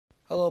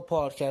Hello,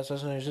 podcast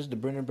listeners. This is the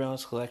Brendan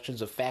Brown's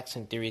Collections of Facts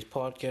and Theories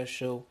podcast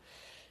show.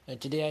 And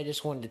today I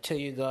just wanted to tell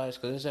you guys,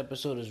 because this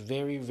episode is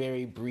very,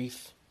 very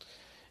brief.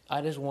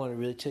 I just want to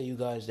really tell you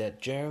guys that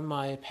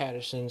Jeremiah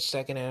Patterson's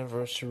second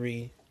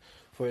anniversary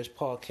for his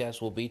podcast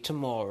will be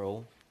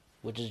tomorrow,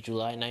 which is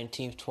July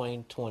 19th,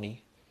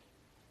 2020.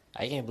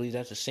 I can't believe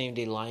that's the same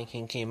day Lion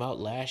King came out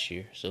last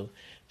year. So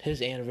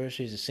his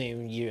anniversary is the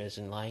same year as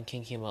in Lion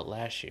King came out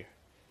last year.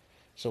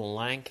 So when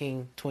Lion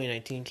King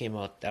 2019 came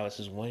out, that was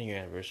his 1 year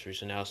anniversary,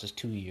 so now it's his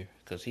 2 year.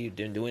 Because he's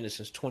been doing this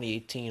since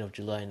 2018 of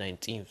July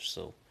 19th,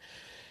 so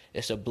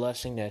it's a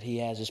blessing that he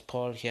has his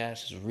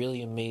podcast. It's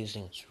really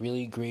amazing. It's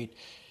really great.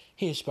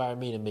 He inspired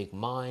me to make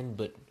mine,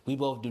 but we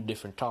both do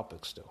different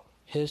topics though.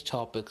 His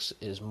topics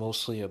is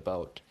mostly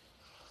about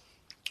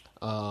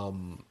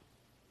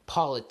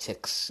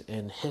politics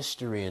and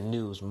history and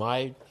news.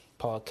 My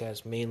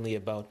podcast mainly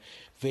about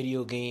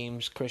video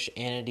games,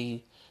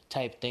 Christianity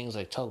type things,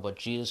 like talk about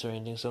Jesus or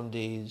anything some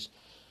days.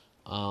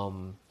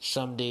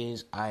 Some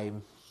days I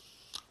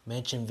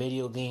mention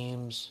video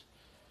games,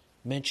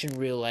 mention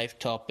real life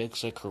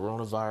topics like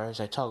coronavirus.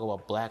 I talk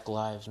about Black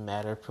Lives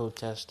Matter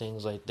protests,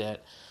 things like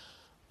that.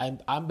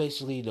 I'm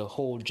basically the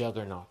whole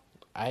juggernaut.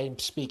 I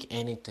speak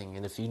anything,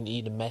 and if you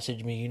need to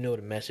message me, you know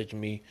to message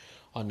me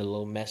on the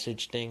little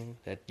message thing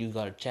that you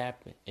gotta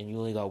tap, and you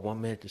only got 1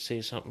 minute to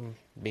say something.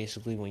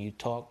 Basically, when you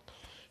talk,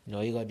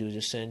 all you gotta do is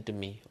just send it to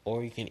me,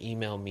 or you can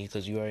email me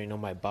because you already know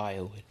my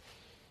bio.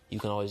 You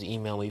can always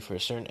email me for a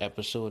certain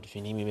episode. If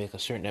you need me to make a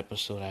certain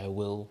episode, I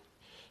will.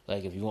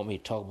 Like if you want me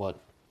to talk about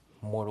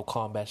Mortal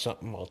Kombat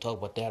something, I'll talk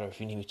about that. Or if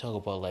you need me to talk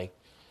about like,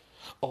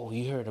 oh,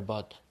 you heard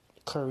about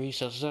Curry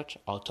such,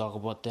 I'll talk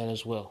about that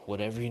as well.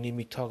 Whatever you need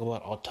me to talk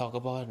about, I'll talk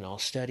about it, and I'll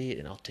study it,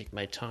 and I'll take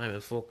my time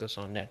and focus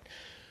on that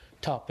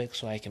topic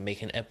so I can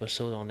make an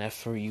episode on that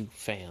for you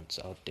fans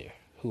out there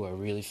who are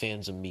really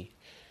fans of me.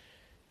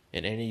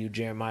 And any of you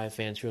Jeremiah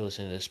fans who are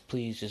listening to this,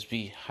 please just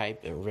be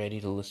hyped and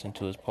ready to listen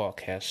to his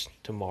podcast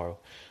tomorrow.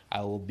 I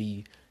will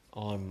be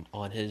on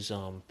his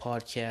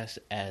podcast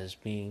as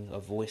being a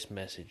voice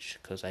message,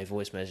 because I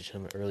voice messaged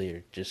him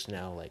earlier,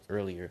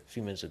 a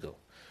few minutes ago.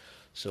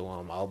 So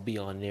I'll be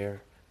on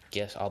there.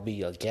 I'll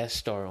be a guest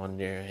star on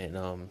there,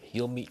 and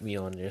you'll meet me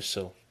on there.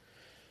 So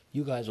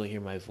you guys will hear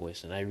my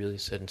voice, and I really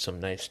said some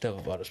nice stuff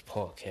about his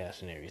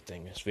podcast and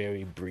everything. It's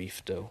very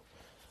brief though,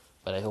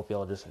 but I hope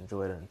y'all just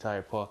enjoy the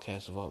entire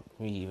podcast about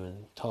me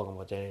even talking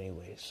about that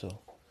anyway. So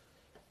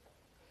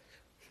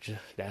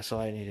that's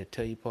all I need to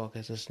tell you,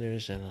 podcast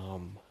listeners. And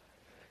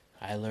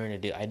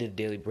I did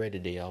Daily Bread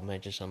today. I'll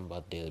mention something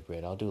about Daily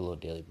Bread. I'll do a little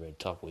Daily Bread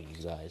talk with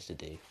you guys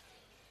today.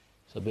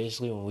 So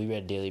basically, when we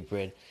read Daily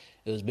Bread,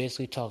 it was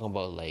basically talking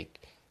about like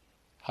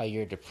how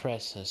you're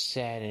depressed and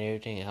sad and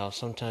everything, and how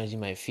sometimes you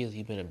might feel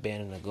you've been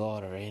abandoned to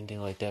God or anything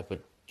like that,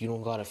 but you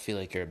don't gotta feel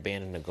like you're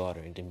abandoned to God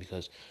or anything,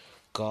 because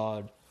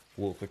God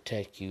will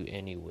protect you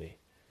anyway.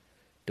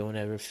 Don't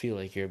ever feel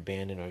like you're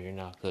abandoned or you're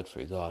not good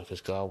for God,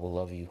 because God will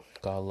love you.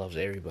 God loves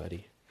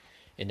everybody.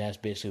 And that's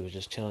basically what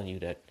just telling you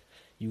that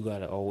you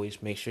gotta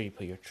always make sure you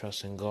put your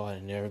trust in God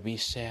and never be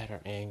sad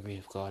or angry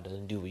if God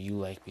doesn't do what you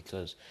like,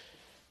 because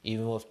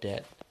even with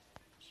that,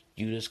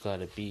 you just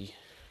gotta be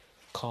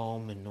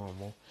calm and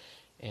normal.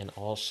 And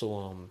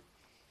also,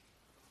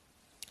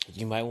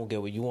 you might won't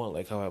get what you want,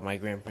 like how my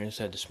grandparents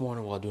said this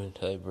morning while doing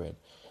Daily Bread.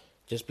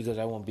 Just because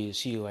I won't be the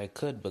CEO I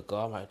could, but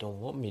God might don't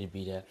want me to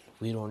be that.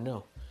 We don't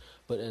know.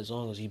 But as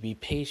long as you be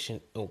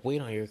patient and wait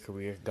on your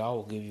career, God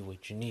will give you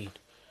what you need.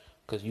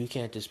 Because you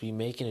can't just be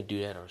making it do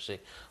that or say,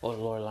 oh,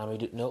 the Lord allow me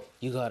to do. Nope,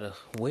 you gotta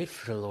wait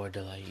for the Lord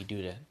to allow you to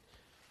do that.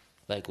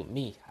 Like with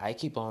me, I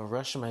keep on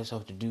rushing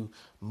myself to do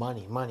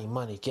money,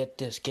 get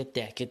this, get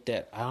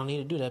that. I don't need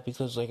to do that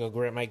because like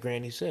my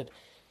granny said,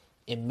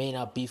 it may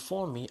not be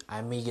for me.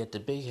 I may get the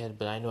big head,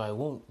 but I know I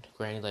won't,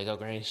 granny, like our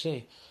granny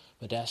say.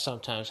 But that's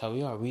sometimes how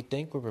we are. We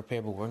think we're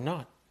prepared, but we're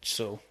not.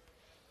 So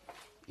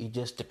it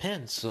just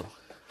depends. So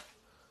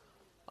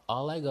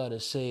all I gotta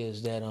say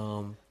is that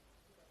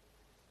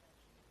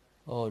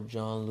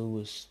John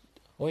Lewis.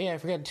 Oh yeah, I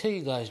forgot to tell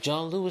you guys,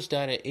 John Lewis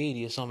died at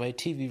 80. It's on my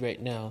TV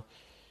right now.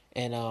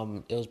 And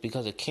it was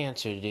because of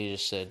cancer. They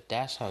just said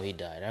that's how he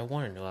died. I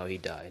want to know how he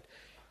died.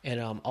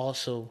 And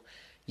also,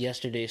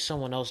 yesterday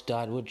someone else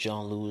died with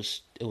John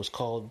Lewis. It was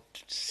called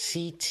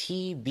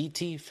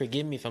CT.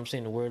 Forgive me if I'm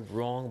saying the word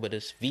wrong, but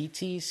it's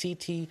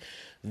CT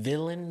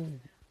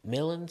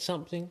Millen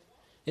something.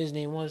 His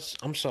name was.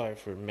 I'm sorry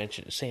for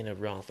saying it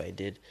wrong if I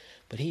did,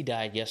 but he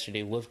died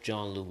yesterday with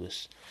John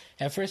Lewis.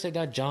 At first, I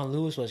thought John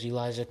Lewis was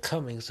Elijah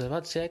Cummings. So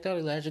I thought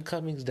Elijah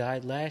Cummings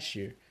died last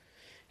year.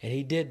 And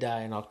he did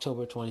die on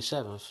October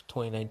 27th,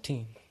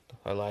 2019.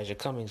 Elijah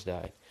Cummings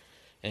died.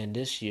 And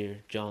this year,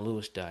 John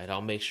Lewis died.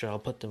 I'll make sure I'll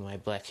put them in my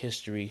Black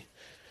History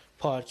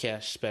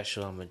podcast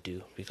special I'm going to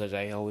do. Because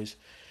I always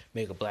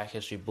make a Black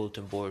History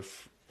bulletin board.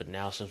 But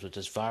now, since with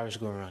this virus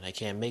going around, I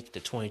can't make the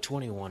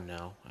 2021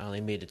 now. I only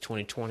made the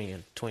 2020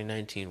 and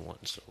 2019 one.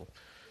 So,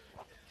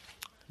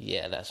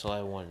 yeah, that's all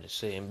I wanted to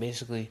say. And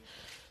basically,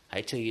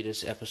 I tell you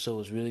this episode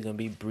is really going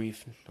to be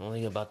brief.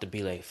 Only about to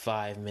be like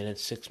 5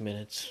 minutes, 6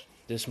 minutes.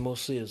 This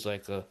mostly is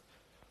like a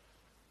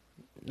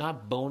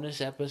not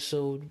bonus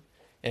episode,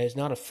 and it's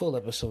not a full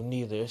episode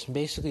neither. It's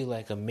basically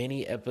like a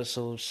mini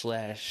episode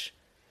slash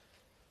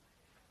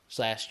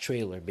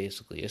trailer.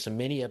 Basically, it's a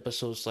mini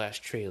episode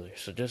slash trailer.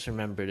 So just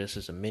remember, this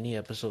is a mini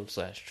episode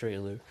slash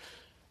trailer,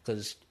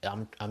 because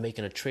I'm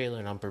making a trailer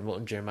and I'm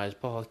promoting Jeremiah's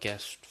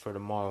podcast for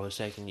tomorrow, his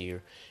second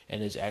year,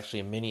 and it's actually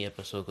a mini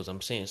episode because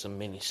I'm saying some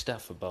mini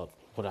stuff about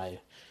what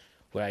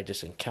I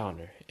just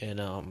encounter.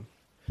 And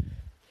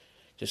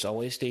just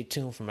always stay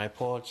tuned for my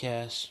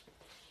podcast.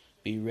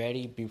 Be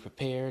ready, be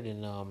prepared,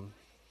 and I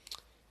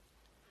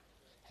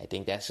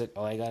think that's it.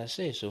 All I gotta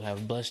say. So have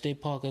a blessed day,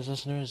 podcast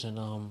listeners,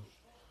 and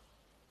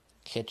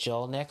catch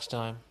y'all next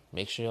time.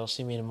 Make sure y'all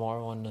see me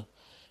tomorrow on the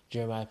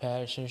Jeremiah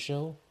Patterson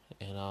show,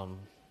 and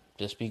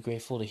just be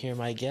grateful to hear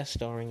my guest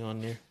starring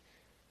on there.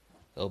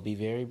 It'll be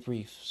very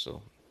brief.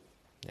 So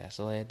that's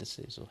all I had to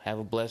say. So have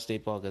a blessed day,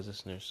 podcast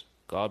listeners.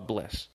 God bless.